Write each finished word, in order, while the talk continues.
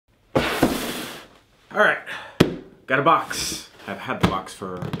All right, got a box. I've had the box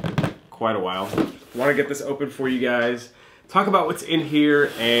for quite a while. Want to get this open for you guys, talk about what's in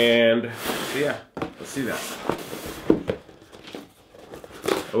here, and yeah, let's see that.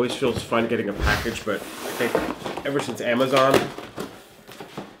 Always feels fun getting a package, but I think ever since Amazon,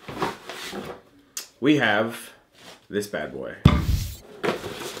 we have this bad boy.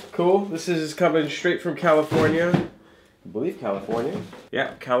 Cool, this is coming straight from California. I believe California.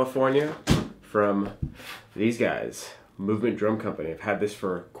 Yeah, California, from these guys, Movement Drum Company. I've had this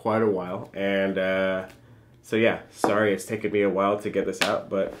for quite a while, and so yeah, sorry it's taken me a while to get this out,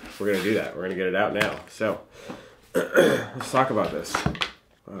 but we're gonna do that. We're gonna get it out now. So let's talk about this.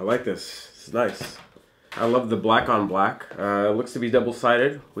 I like this. It's nice. I love the black on black. It looks to be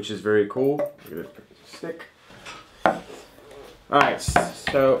double-sided, which is very cool. Look at this stick. Alright,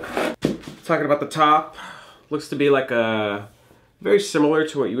 so talking about the top, looks to be like a very similar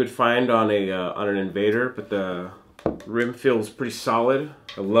to what you would find on an Invader, but the rim feels pretty solid.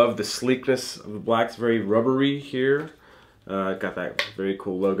 I love the sleekness of the black. It's very rubbery here. Got that very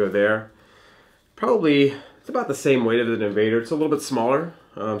cool logo there. Probably, it's about the same weight as an Invader. It's a little bit smaller,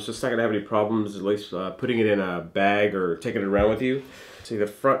 so it's not going to have any problems, at least putting it in a bag or taking it around with you. See the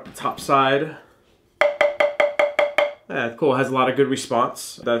front, top side. Yeah, cool, it has a lot of good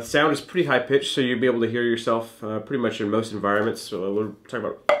response. The sound is pretty high pitched, so you'll be able to hear yourself pretty much in most environments. So we're talking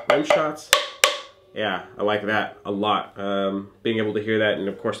about rim shots. Yeah, I like that a lot. Being able to hear that, and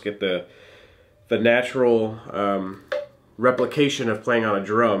of course get the natural replication of playing on a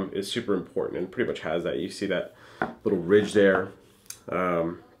drum is super important, and pretty much has that. You see that little ridge there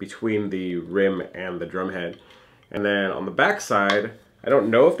between the rim and the drum head. And then on the back side, I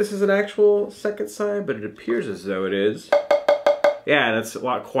don't know if this is an actual second side, but it appears as though it is. Yeah, and it's a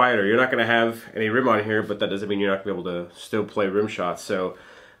lot quieter. You're not going to have any rim on here, but that doesn't mean you're not going to be able to still play rim shots. So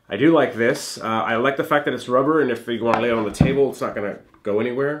I do like this. I like the fact that it's rubber, and if you want to lay it on the table, it's not going to go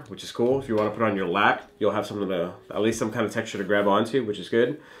anywhere, which is cool. If you want to put it on your lap, you'll have something to, at least some kind of texture to grab onto, which is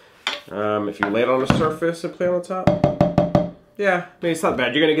good. If you lay it on a surface and play on the top, yeah, I mean, it's not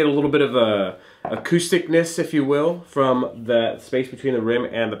bad. You're going to get a little bit of a acousticness, if you will, from the space between the rim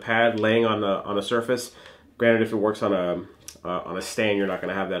and the pad laying on a surface. Granted, if it works on a stand, you're not going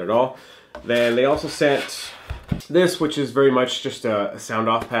to have that at all. Then they also sent this, which is very much just a sound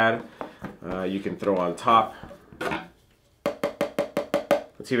off pad. You can throw on top.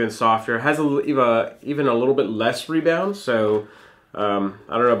 It's even softer. It has even a little bit less rebound. So I don't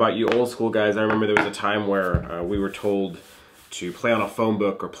know about you old school guys. I remember there was a time where we were told to play on a phone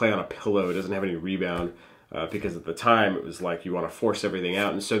book or play on a pillow. It doesn't have any rebound because at the time it was like you want to force everything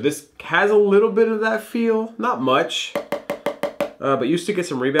out. And so this has a little bit of that feel, not much, but used to get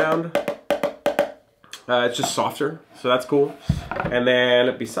some rebound. It's just softer, so that's cool. And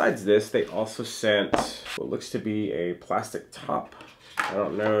then besides this, they also sent what looks to be a plastic top. I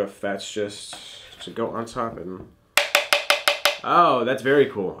don't know if that's just to go on top and... Oh, that's very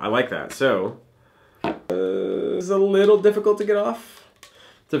cool. I like that. So it's a little difficult to get off.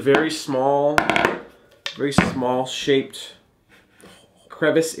 It's a very small shaped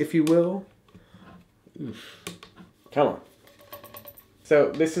crevice, if you will. Oof. Come on.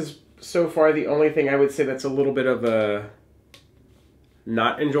 So this is so far the only thing I would say that's a little bit of a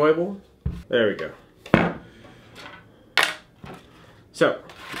not enjoyable. There we go. So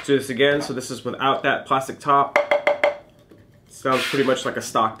let's do this again. So this is without that plastic top. Sounds pretty much like a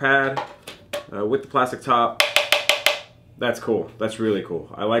stock pad. With the plastic top, that's cool. That's really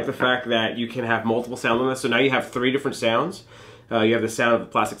cool. I like the fact that you can have multiple sounds on this. So now you have 3 different sounds. You have the sound of the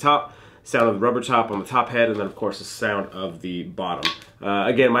plastic top, sound of the rubber top on the top head, and then of course the sound of the bottom.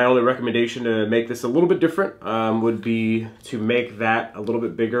 Again, my only recommendation to make this a little bit different would be to make that a little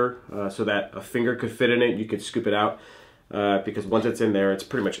bit bigger so that a finger could fit in it. You could scoop it out because once it's in there, it's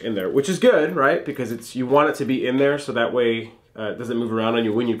pretty much in there, which is good, right? Because you want it to be in there so that way it doesn't move around on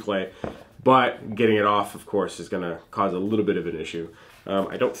you when you play. But getting it off, of course, is going to cause a little bit of an issue.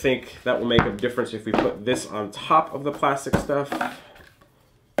 I don't think that will make a difference if we put this on top of the plastic stuff.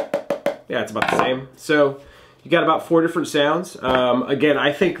 Yeah, it's about the same. So you got about 4 different sounds. Again,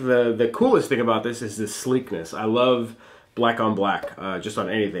 I think the coolest thing about this is the sleekness. I love black on black, just on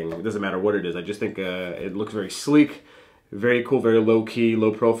anything. It doesn't matter what it is. I just think it looks very sleek, very cool, very low key,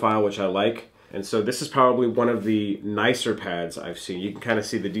 low profile, which I like. And so this is probably one of the nicer pads I've seen. You can kind of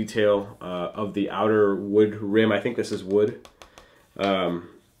see the detail of the outer wood rim. I think this is wood.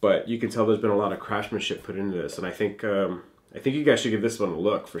 But you can tell there's been a lot of craftsmanship put into this. And I think you guys should give this one a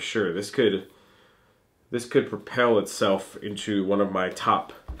look for sure. This could propel itself into one of my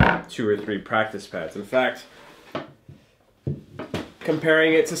top 2 or 3 practice pads. In fact,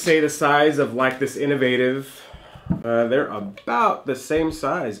 Comparing it to, say, the size of like this Innovative, they're about the same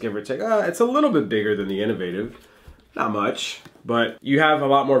size, give or take. It's a little bit bigger than the Innovative. Not much, but you have a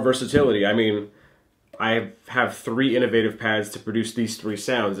lot more versatility. I mean, I have 3 Innovative pads to produce these 3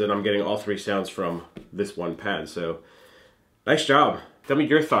 sounds, and I'm getting all 3 sounds from this one pad. So, nice job. Tell me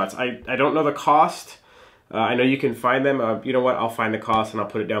your thoughts. I don't know the cost. I know you can find them. You know what? I'll find the cost and I'll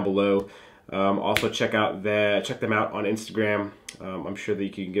put it down below. Also check them out on Instagram. I'm sure that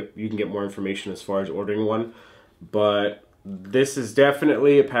you can get more information as far as ordering one. But this is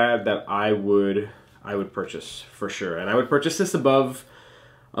definitely a pad that I would purchase for sure, and I would purchase this above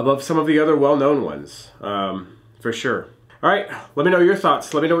some of the other well-known ones, for sure. All right, let me know your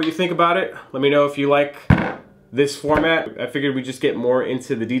thoughts. Let me know what you think about it. Let me know if you like this format. I figured we'd just get more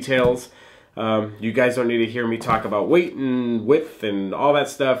into the details. You guys don't need to hear me talk about weight and width and all that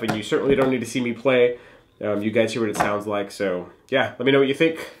stuff, and you certainly don't need to see me play. You guys hear what it sounds like. So yeah, let me know what you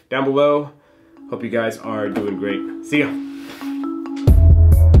think down below. Hope you guys are doing great. See ya.